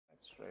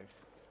strafe.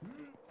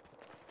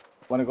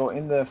 Wanna go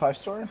in the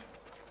 5-story?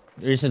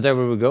 Isn't that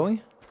where we're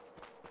going?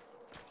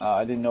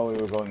 I didn't know we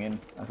were going in.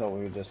 I thought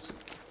we were just...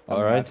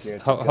 Alright.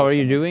 How are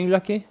you doing,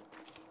 Lucky?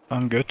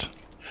 I'm good.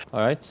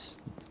 Alright.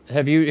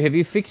 Have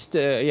you fixed...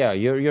 yeah,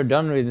 you're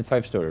done with the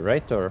 5-story,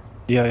 right? Or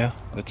Yeah,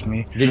 that's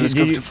me. Let's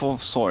go to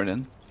 4th story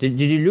then. Did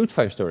you loot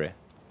 5-story?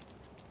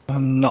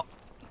 No.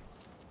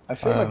 I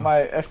feel like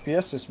my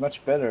FPS is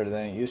much better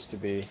than it used to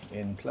be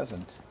in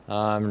Pleasant.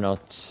 I'm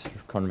not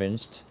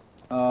convinced.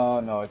 Oh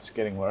no, it's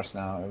getting worse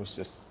now. It was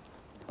just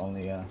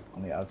only on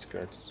the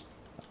outskirts.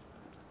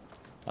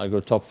 I'll go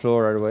top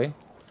floor right away.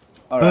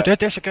 Alright.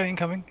 There's a guy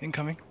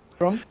incoming.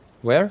 From?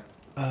 Where?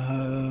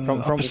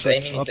 From It's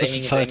aiming,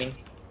 opposite side.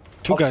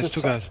 Two guys.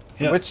 From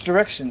Yeah. which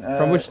direction?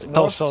 From which?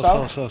 North,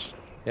 south? South.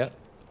 Yeah.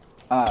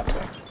 Ah,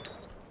 okay.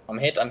 I'm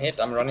hit,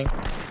 I'm running.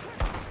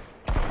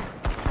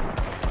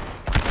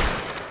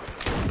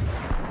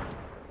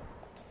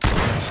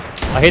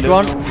 I hit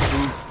one.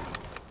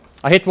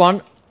 I hit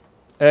one.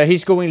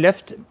 He's going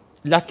left.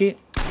 Lucky.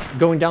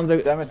 Going down the...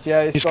 Damn it,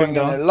 yeah, he's going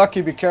down there.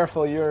 Lucky, be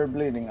careful, you're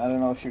bleeding. I don't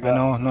know if you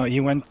got... No, he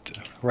went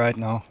right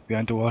now,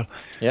 behind the wall.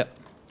 Yeah.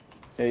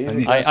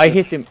 Yeah, I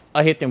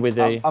hit him with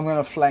a... I'm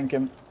gonna flank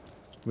him.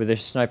 With a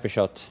sniper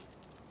shot.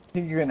 I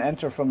think you can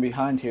enter from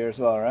behind here as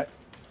well, right?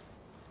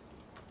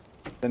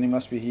 Then he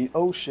must be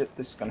Oh shit,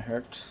 this is gonna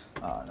hurt.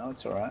 No,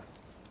 it's alright.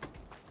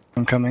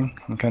 I'm coming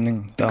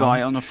down. The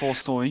guy on the 4th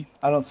story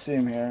I don't see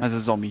him here. has a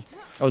zombie.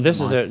 Oh, this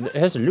is it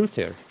has a loot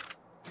here.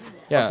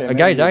 Yeah, Okay, a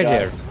guy maybe died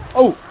here.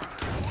 Oh!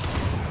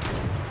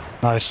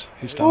 Nice,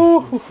 he's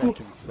down.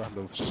 Fucking son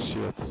of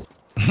shit.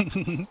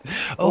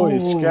 Oh, you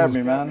scared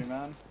me,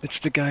 man. It's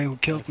the guy who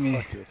killed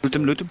me.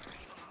 Loot him.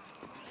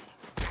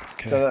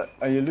 Okay. So,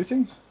 are you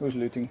looting? Who's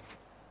looting?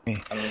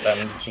 I'm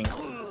damaging.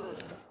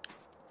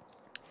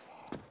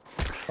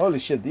 Holy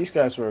shit, these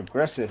guys were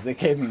aggressive. They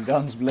came in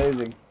guns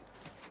blazing.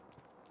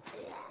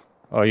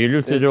 Oh, you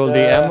looted all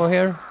the ammo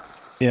here?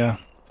 Yeah,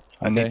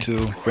 I Okay. need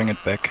to bring it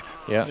back.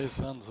 Yeah. Hey,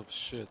 sons of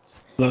shit.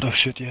 A lot of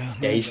shit, yeah.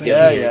 Yeah, he's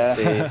Yeah,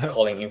 still yeah. he's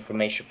calling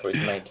information for his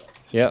mate.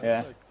 Yeah. Yeah.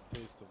 Like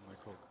taste of my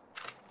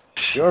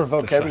cock. Your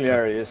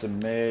vocabulary is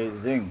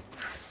amazing.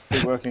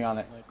 Keep working on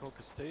it. My cock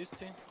is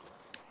tasty.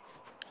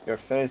 Your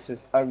face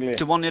is ugly.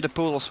 The one near the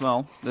pool as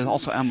well. There's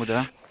also ammo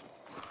there.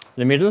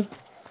 The middle?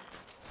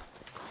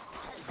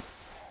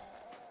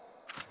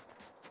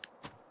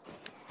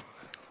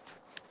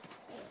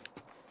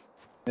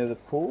 Near the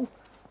pool?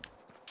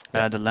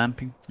 The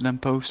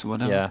lamppost or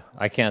whatever. Yeah,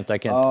 I can't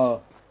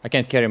Oh, I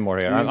can't carry more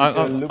here. You need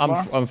to loot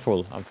more? I'm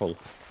full.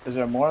 is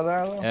there more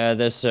there though?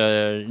 There's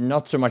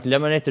not so much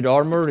laminated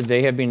armor.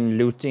 They have been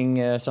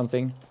looting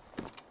something.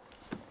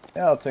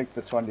 Yeah, I'll take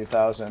the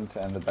 20,000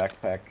 and the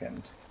backpack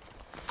and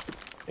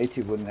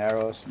 80 wooden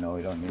arrows. No,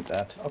 we don't need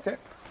that. Okay,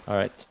 All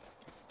right.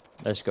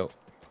 Let's go.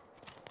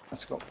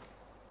 let's go.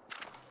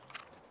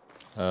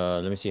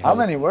 Let me see How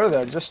many were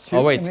there? Just 2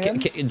 Oh wait, in the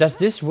end? does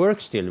this work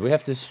still? We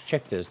have to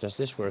check this. Does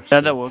this work? Yeah,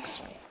 still? that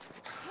works.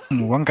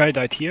 One guy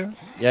died here.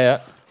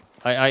 Yeah.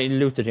 I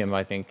looted him,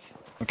 I think.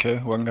 Okay,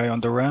 one guy on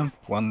the ramp,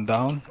 one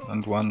down,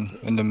 and one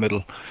in the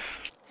middle.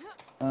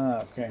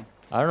 Ah, okay.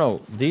 I don't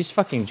know. These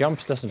fucking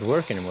jumps doesn't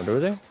work anymore, do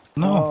they?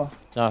 No, Oh,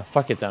 Ah,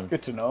 fuck it then.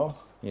 good to know.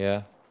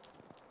 Yeah.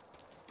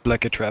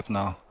 like a trap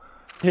now.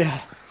 Yeah.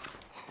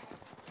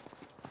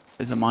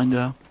 There's a mine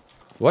there.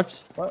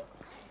 What? What?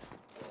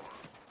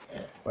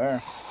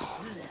 Where?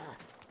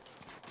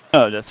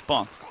 Oh, that's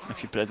spawned.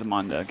 If you place a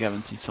mine there, I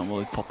guarantee someone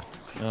will pop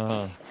it.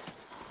 Uh,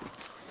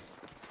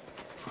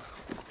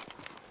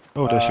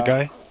 Oh, there's a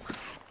guy. In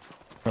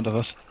front of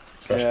us.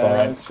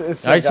 Yeah,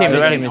 it's I see him.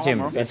 guy- It's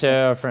him. It's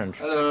a friend.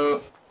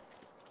 Hello.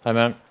 Hi,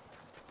 man.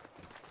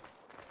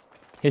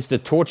 He's the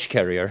torch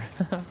carrier.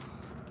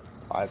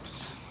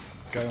 Pipes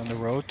Guy on the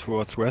road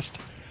towards west.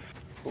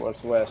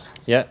 towards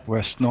west. Yeah.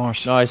 West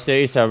north. No,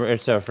 it's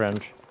our friend.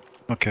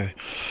 Okay.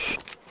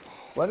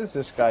 What is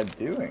this guy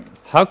doing?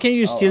 How can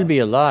you still be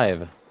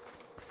alive?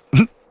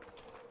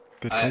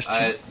 Good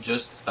question.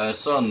 I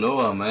saw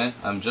Noah, man.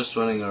 I'm just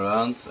running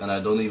around and I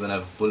don't even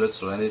have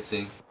bullets or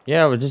anything.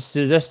 Yeah, but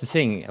that's the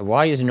thing.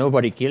 Why is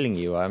nobody killing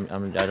you? I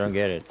don't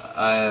get it.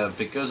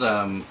 Because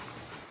I'm.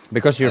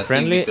 Because you're I think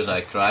friendly. because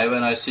I cry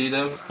when I see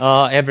them.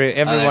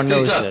 Everyone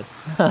knows please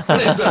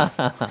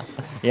that.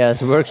 Yeah,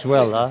 it works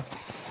well,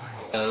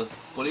 huh?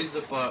 Police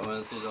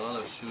department is a lot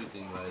of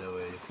shooting, by the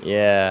way. If you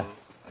Yeah. go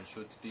And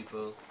shoot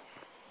people.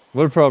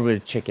 We'll probably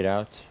check it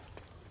out.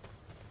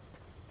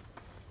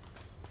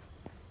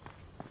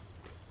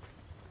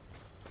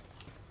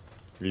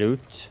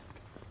 Loot.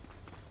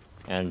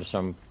 And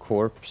some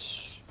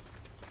corpse.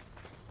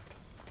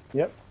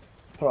 Yep.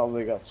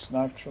 Probably got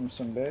sniped from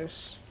some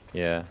base.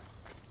 Yeah.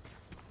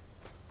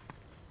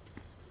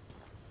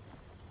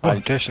 Oh,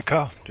 there's a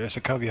car. There's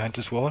a car behind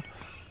this wall.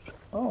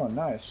 Oh,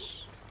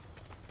 nice.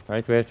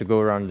 Right, we have to go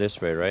around this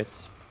way, right?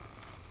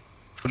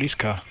 Police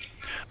car.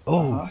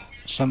 Oh, Uh-huh.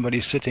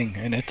 somebody's sitting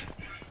in it.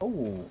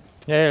 Oh.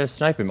 Yeah, let's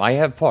snipe him. I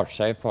have parts.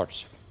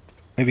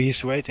 Maybe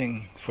he's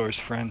waiting for his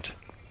friend.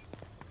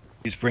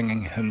 He's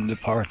bringing him the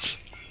parts.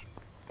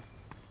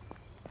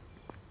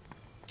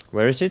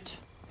 Where is it?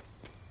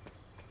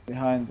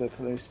 Behind the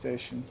police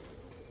station.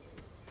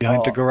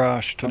 Behind the Oh,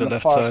 garage to on the the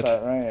left far side.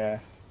 side, right? Yeah.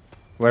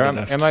 Where To the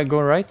left. am I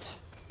going right?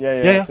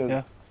 Yeah, Yeah, to-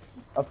 yeah.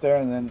 Up there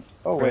and then.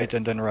 Oh wait. Right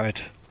and then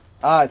right.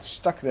 Ah, it's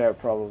stuck there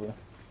probably.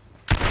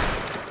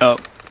 Oh,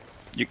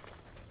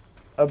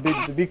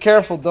 Be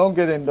careful! Don't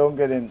get in! Don't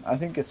get in! I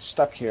think it's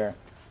stuck here.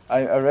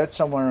 I read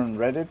somewhere on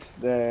Reddit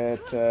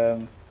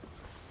that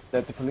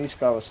that the police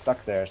car was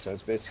stuck there, so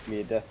it's basically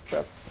a death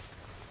trap.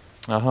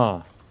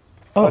 Uh-huh.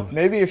 Oh, But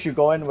maybe if you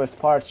go in with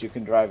parts, you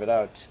can drive it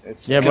out.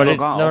 It's Yeah, can but log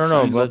it, off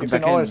no, and but log you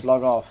back can always in.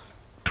 log off.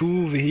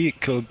 2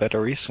 vehicle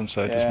batteries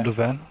inside this Yeah. blue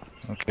van.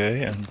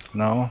 Okay, and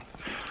now...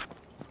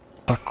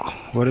 Fuck,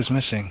 what is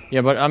missing?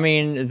 yeah, but I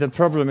mean, the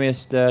problem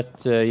is that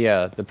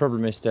the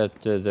problem is that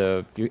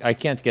I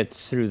can't get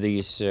through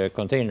these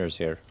containers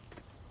here.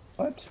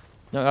 What?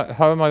 No,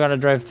 how am I gonna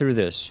drive through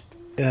this?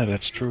 Yeah,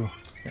 that's true.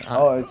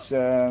 Oh, it's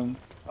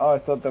Oh, I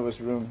thought there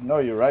was room. No,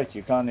 you're right.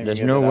 You can't even There's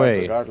get no it out way.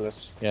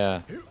 regardless.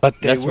 Yeah. But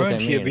they That's what I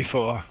weren't here mean.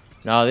 before.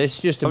 No, it's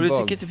just a How did you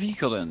bug. get the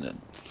vehicle in then?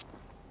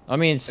 I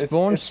mean, it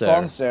spawns it there.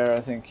 spawns there,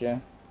 I think. Yeah.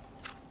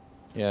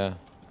 Yeah.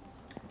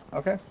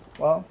 Okay.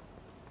 Well.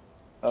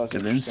 That was Get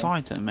interesting.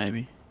 inside then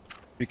maybe.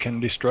 We can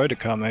destroy the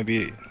car,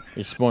 maybe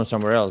It spawns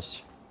somewhere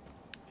else.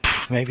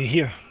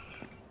 here.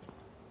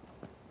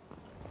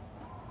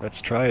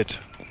 Let's try it.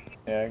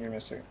 Yeah, give me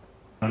a second.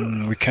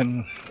 And we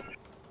can...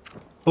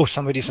 Oh,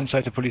 somebody's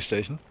inside the police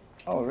station.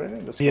 Oh,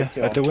 really? Let's Here, go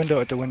kill at the him. window,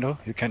 at the window.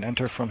 You can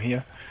enter from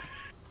here.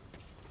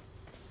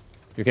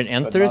 You can But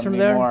enter it not from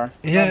there? anymore.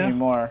 Not Yeah.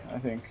 anymore, I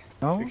think.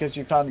 No? Because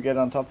you can't get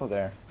on top of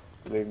there.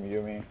 Believe me,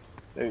 you mean.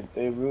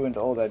 They ruined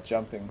all that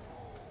jumping.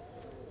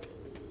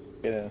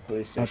 Get in the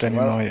police Not station.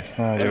 anymore.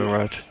 Well, Yeah, you're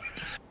right.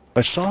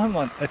 I saw him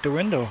at the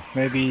window.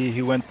 Maybe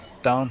he went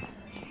down.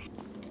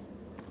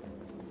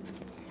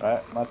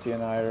 right, Matti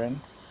and I are in.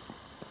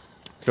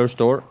 Close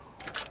door.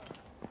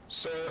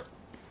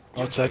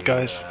 Outside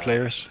guys,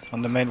 players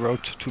on the main road.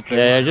 2 Yeah, players.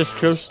 yeah, just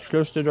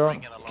close the door.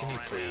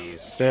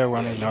 They're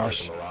running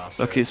ours.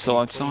 Look, he's still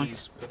outside.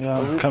 Yeah,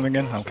 I'm coming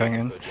in. I'm coming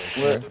in.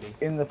 We're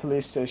in the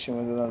police station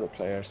with another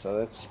player, so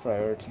that's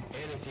priority.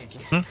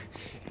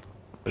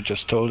 I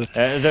just told it.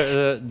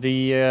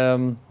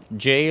 The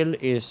jail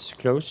is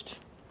closed.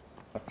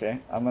 Okay,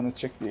 I'm gonna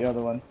check the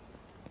other one.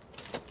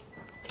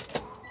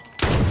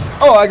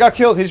 Oh, I got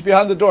killed. He's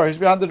behind the door. He's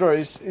behind the door.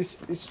 He's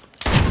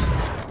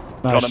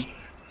Nice. him.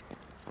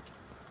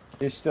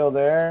 he's still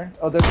there.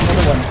 Oh, there's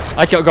another one.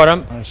 I got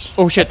him. Nice.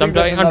 Oh shit, I I'm think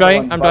there's dying, I'm another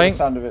dying, one I'm by the dying.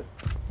 sound of it.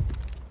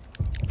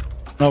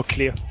 No,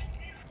 clear.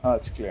 Oh,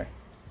 it's clear.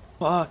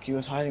 Fuck, he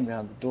was hiding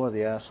behind the door,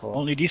 the asshole.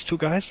 Only these 2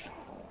 guys?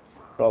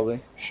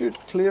 Probably. Shoot,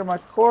 clear my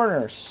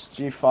corners.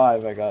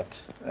 G5 I got.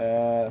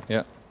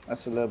 Yeah.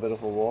 That's a little bit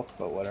of a walk,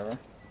 but whatever.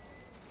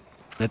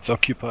 Let's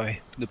occupy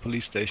the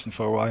police station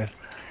for a while.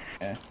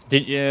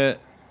 Did you...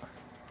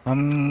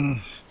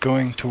 I'm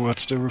going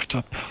towards the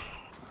rooftop.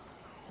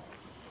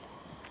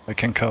 I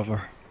can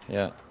cover.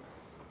 Yeah.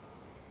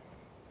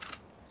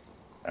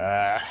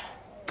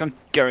 Can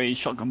carry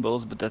shotgun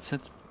bullets, but that's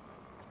it.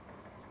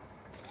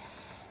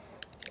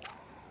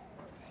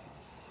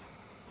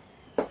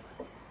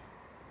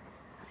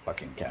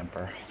 Fucking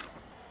camper.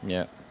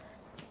 Yeah.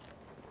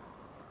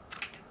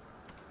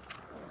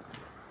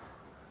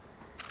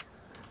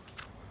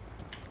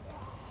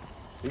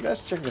 You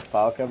guys check the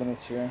file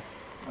cabinets here?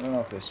 I don't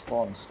know if they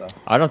spawn stuff.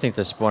 I don't think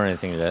they spawn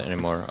anything there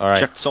anymore. Alright.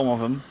 Checked some of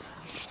them.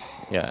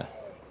 Yeah.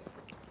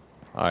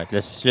 Alright,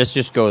 let's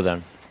just go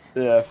then.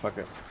 Yeah, fuck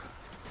it.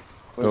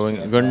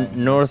 Go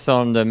north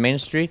on the main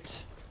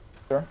street.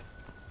 Sure.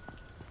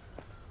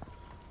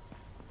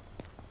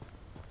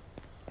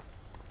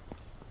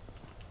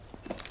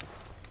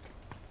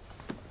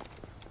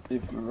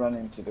 If we run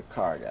into the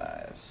car,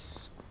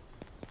 guys.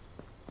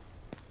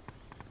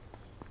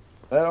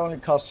 That only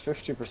costs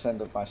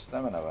 50% of my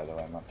stamina, by the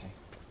way, Matti.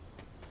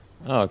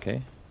 Oh,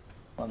 okay.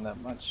 Not that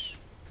much.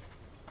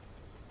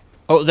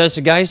 Oh, there's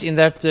guys in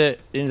that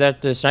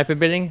sniper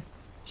building,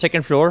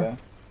 second floor.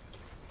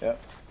 Yeah.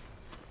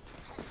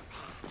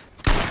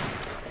 Yeah.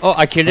 Oh,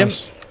 I killed him.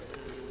 Nice.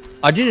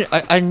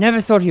 I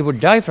never thought he would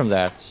die from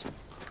that.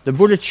 The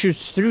bullet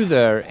shoots through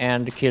there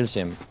and kills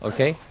him.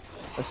 Okay,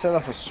 I set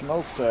off a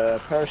smoked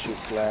parachute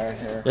flare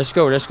here. let's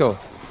go. Let's go.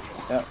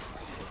 Yeah.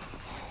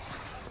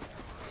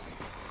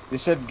 You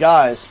said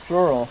guys,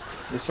 plural.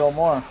 You saw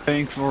more.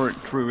 Paying for it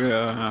through.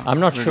 I'm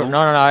not sure. No,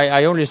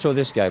 I only saw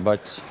this guy,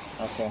 but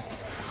Okay.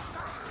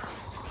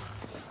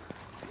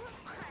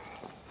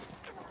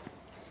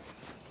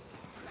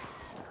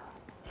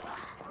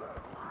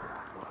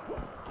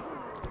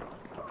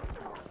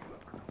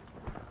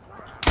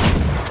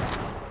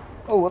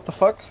 Oh, what the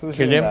fuck? Who's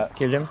kill doing him. that?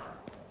 Kill him.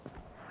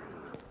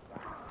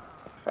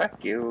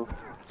 Fuck you.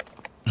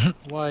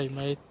 Why,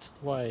 mate?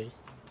 Why?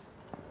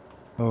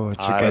 Oh, it's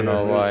I don't again.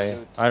 know why.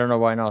 I don't know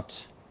why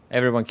not.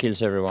 Everyone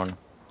kills everyone.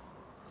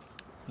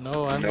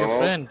 No, I'm No. your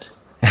friend.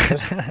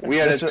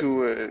 We are There's the a-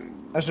 2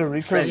 There's a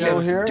recruit friendly go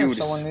here if dudes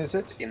someone needs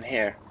it. in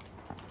here.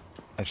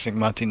 I think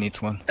Marty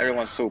needs one.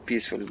 Everyone's so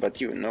peaceful, but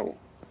you know.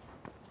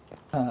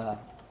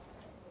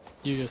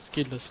 You just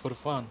kill us for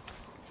fun.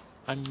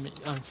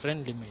 I'm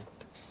friendly, mate.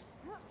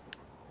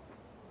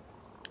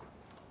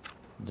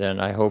 Then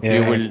I hope Yeah.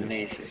 you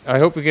will. I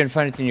hope you can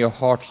find it in your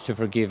heart to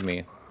forgive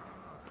me.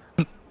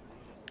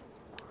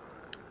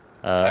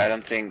 I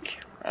don't think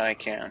I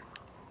can.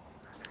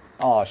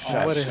 Oh I'm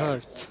shit. very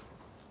hurt.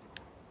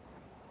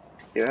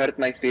 You hurt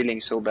my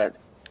feelings so bad.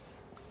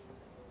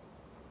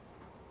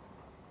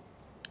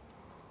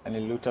 Any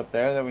loot up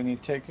there that we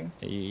need taking?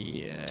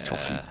 Yeah.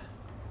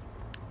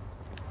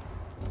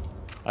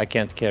 I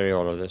can't carry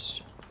all of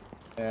this.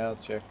 Yeah, I'll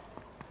check.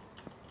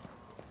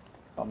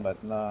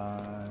 Combat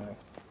knife,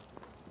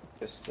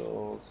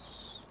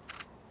 pistols.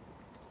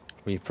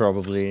 We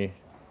probably,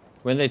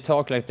 when they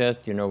talk like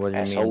that, you know what it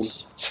Asshole.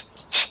 means.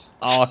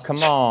 Oh,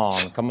 come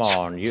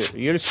on!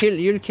 You'll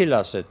kill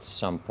us at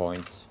some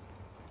point.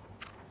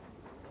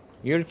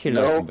 You'll kill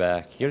us No.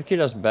 back. You'll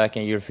kill us back,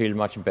 and you'll feel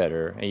much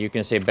better. And you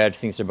can say bad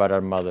things about our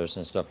mothers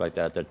and stuff like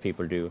that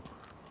people do.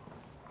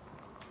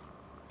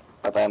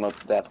 But I'm not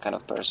that kind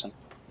of person.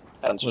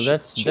 Well,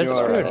 that's You good.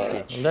 are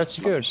Well, that's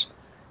good.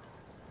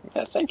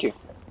 Yeah, thank you.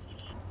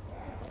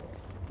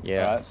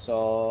 Yeah. Alright,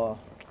 so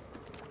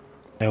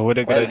Yeah, what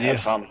a good Well, idea.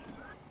 have fun.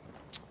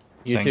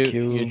 You Thank too.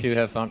 you. You too.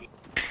 Have fun.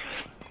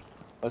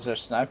 was there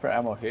sniper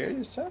ammo here,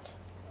 you said?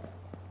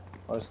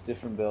 Or it's a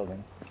different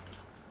building?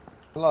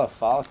 A lot of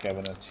file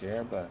cabinets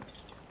here, but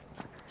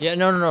Yeah.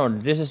 No.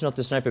 This is not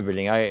the sniper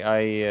building.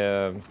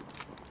 I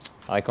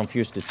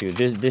confused the two.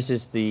 This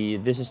is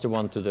the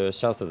one to the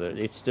south of the.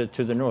 It's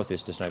to the north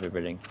is the sniper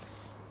building.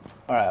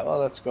 alright, well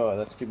let's go.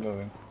 Let's keep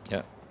moving.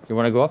 Yeah. You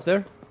want to go up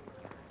there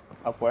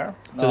Up where?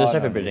 to the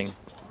sniper building?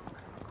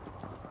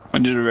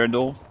 Under the red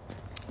door.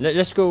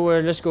 Let's go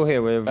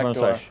here with Back one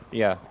door. side.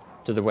 Yeah,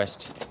 to the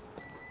west.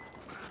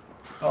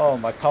 Oh,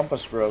 my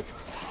compass broke.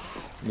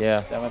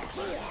 Yeah. Damn it.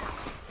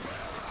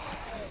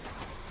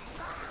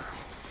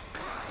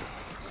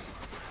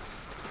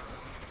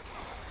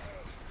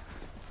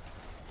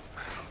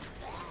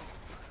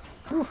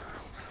 Whew.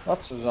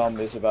 Lots of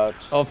zombies about.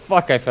 Oh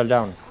fuck! I fell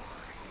down.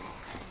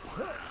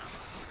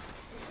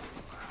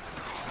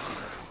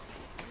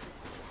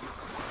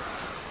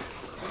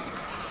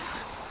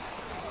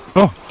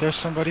 Oh, there's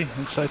somebody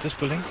inside this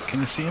building. Can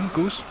you see him,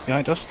 Goose?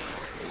 Behind us?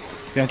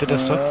 Behind the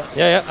desktop?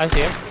 Yeah, I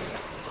see him.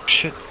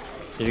 Shit.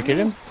 Did you kill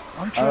him?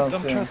 I'm I don't trapped,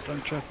 I'm see him. trapped,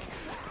 I'm trapped.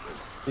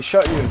 He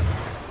shot you.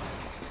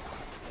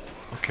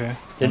 Okay.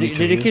 Did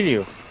he kill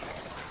you?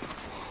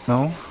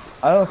 No?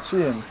 I don't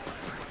see him.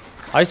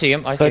 I see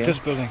him. I see Inside him. this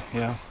building,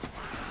 yeah.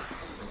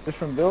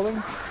 Different building?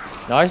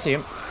 No, I see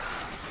him.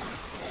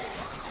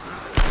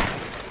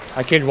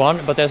 I killed one,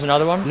 but there's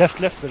another one. Left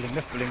building,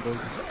 go.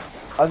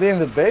 Are they in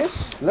the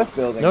base? Left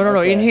building? No,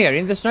 Okay. in here,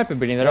 in the sniper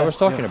building that I Yeah, was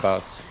talking yeah.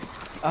 about.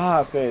 Ah,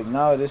 okay.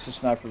 Now it is a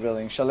sniper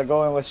building. Shall I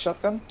go in with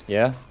shotgun?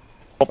 Yeah.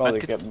 Probably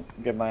medkit.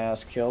 get my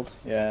ass killed.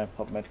 Yeah,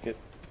 pop medkit.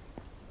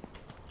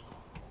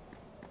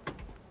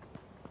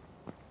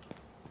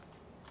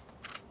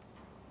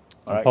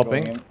 Alright, going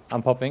Popping. in.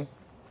 I'm popping.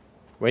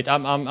 Wait,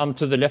 I'm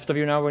to the left of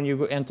you now when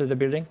you enter the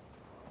building.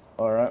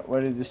 Alright,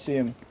 where did you see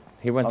him?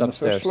 He went On the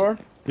upstairs. first floor?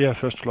 Yeah,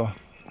 first floor.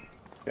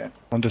 Okay.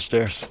 On the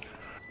stairs.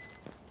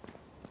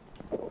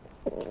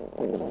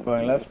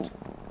 Going left.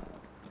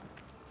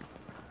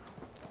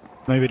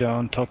 Maybe they're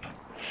on top.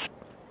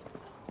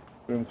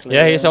 Room clear.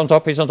 Yeah, he's on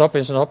top. He's on top.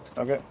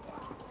 Okay.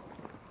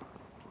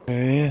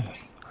 Okay.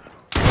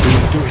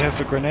 Do we have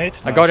a grenade?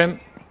 I got him.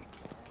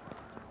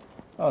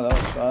 Oh, that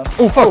was fast.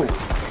 Oh fuck!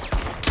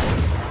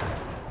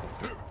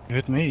 You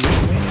hit me, you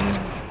hit me.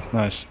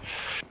 Nice.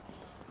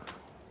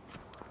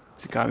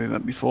 It's the guy we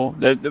met before.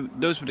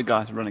 Those were the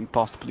guys running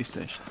past the police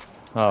station.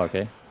 Oh,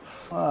 okay.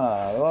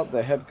 Ah, well,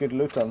 they had good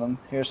loot on them.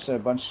 Here's a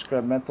bunch of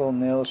scrap metal,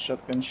 nails,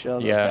 shotgun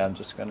shells. Yeah. Okay, I'm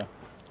just gonna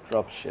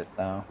drop shit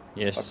now.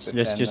 Yes, Fuck the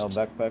let's 10 just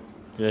mil backpack.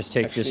 let's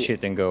take this Actually-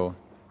 shit and go.